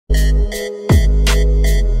It's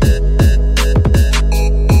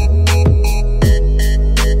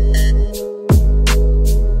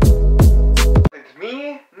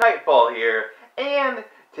me, Nightfall here, and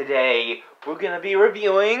today we're going to be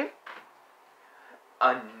reviewing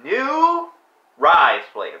a new Ryse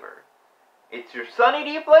flavor. It's your Sunny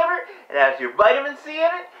D flavor, it has your vitamin C in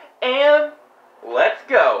it, and let's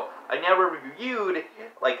go. I never reviewed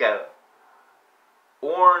like a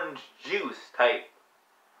orange juice type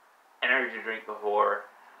energy drink before.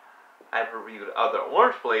 I've reviewed other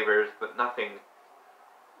orange flavors, but nothing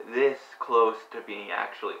this close to being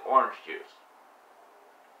actually orange juice.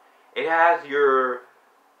 It has your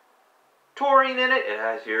taurine in it, it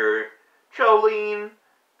has your choline,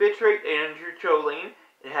 bitrate, and your choline.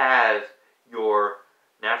 It has your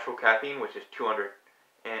natural caffeine, which is 200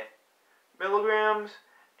 milligrams,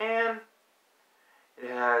 and it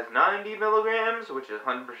has 90 milligrams, which is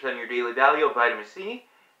 100% your daily value of vitamin C,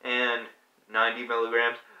 and 90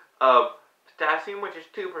 milligrams of potassium, which is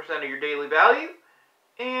 2% of your daily value,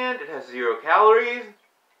 and it has 0 calories.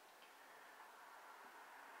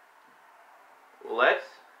 Let's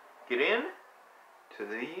get in to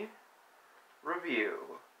the review.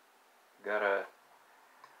 Gotta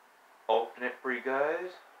open it for you guys.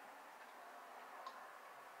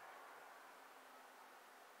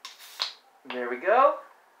 There we go.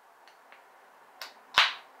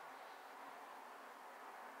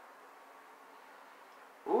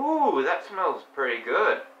 Ooh, that smells pretty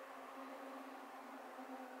good.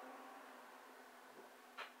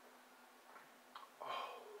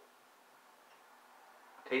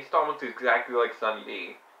 Tastes almost exactly like Sunny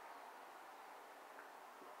D.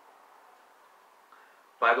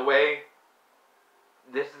 By the way,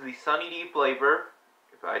 this is the Sunny D flavor,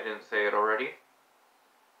 if I didn't say it already.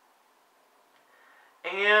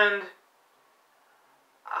 And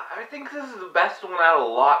I think this is the best one out of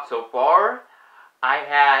a lot so far. I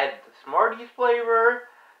had the Smarties flavor,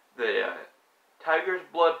 the Tiger's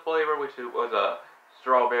Blood flavor, which was a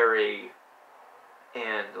strawberry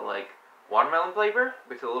and like watermelon flavor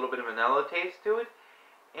with a little bit of vanilla taste to it.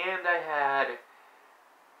 And I had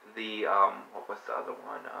the, what was the other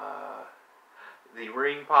one? The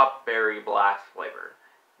Ring Pop Berry Blast flavor.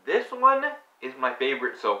 This one is my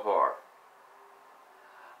favorite so far.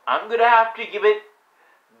 I'm gonna have to give it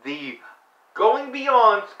the Going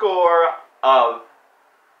Beyond score of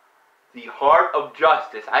the Heart of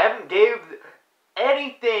Justice. I haven't gave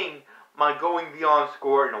anything my Going Beyond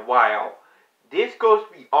score in a while. This goes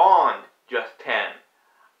beyond just 10.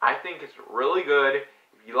 I think it's really good.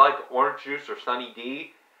 If you like orange juice or Sunny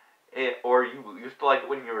D, or you used to like it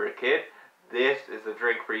when you were a kid, this is the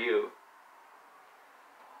drink for you.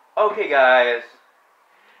 Okay guys,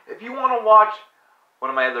 if you want to watch one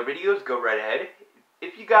of my other videos, go right ahead.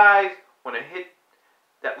 If you guys want to hit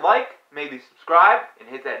that like, maybe subscribe, and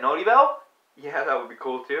hit that noti bell, yeah, that would be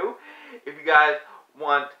cool too. If you guys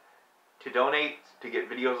want to donate to get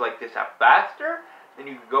videos like this out faster, then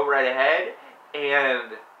you can go right ahead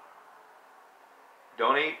and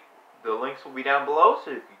donate. The links will be down below,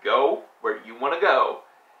 so you can go where you want to go.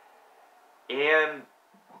 And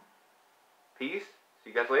peace. See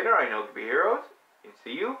you guys later. I know it could be heroes. And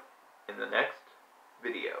see you in the next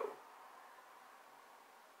video.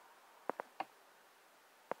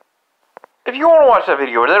 If you want to watch that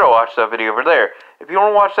video over there, watch that video over there. If you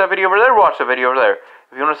want to watch that video over there, watch that video over there.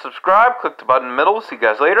 If you want to subscribe, click the button in the middle. See you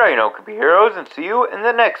guys later. I know it could be heroes. And see you in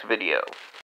the next video.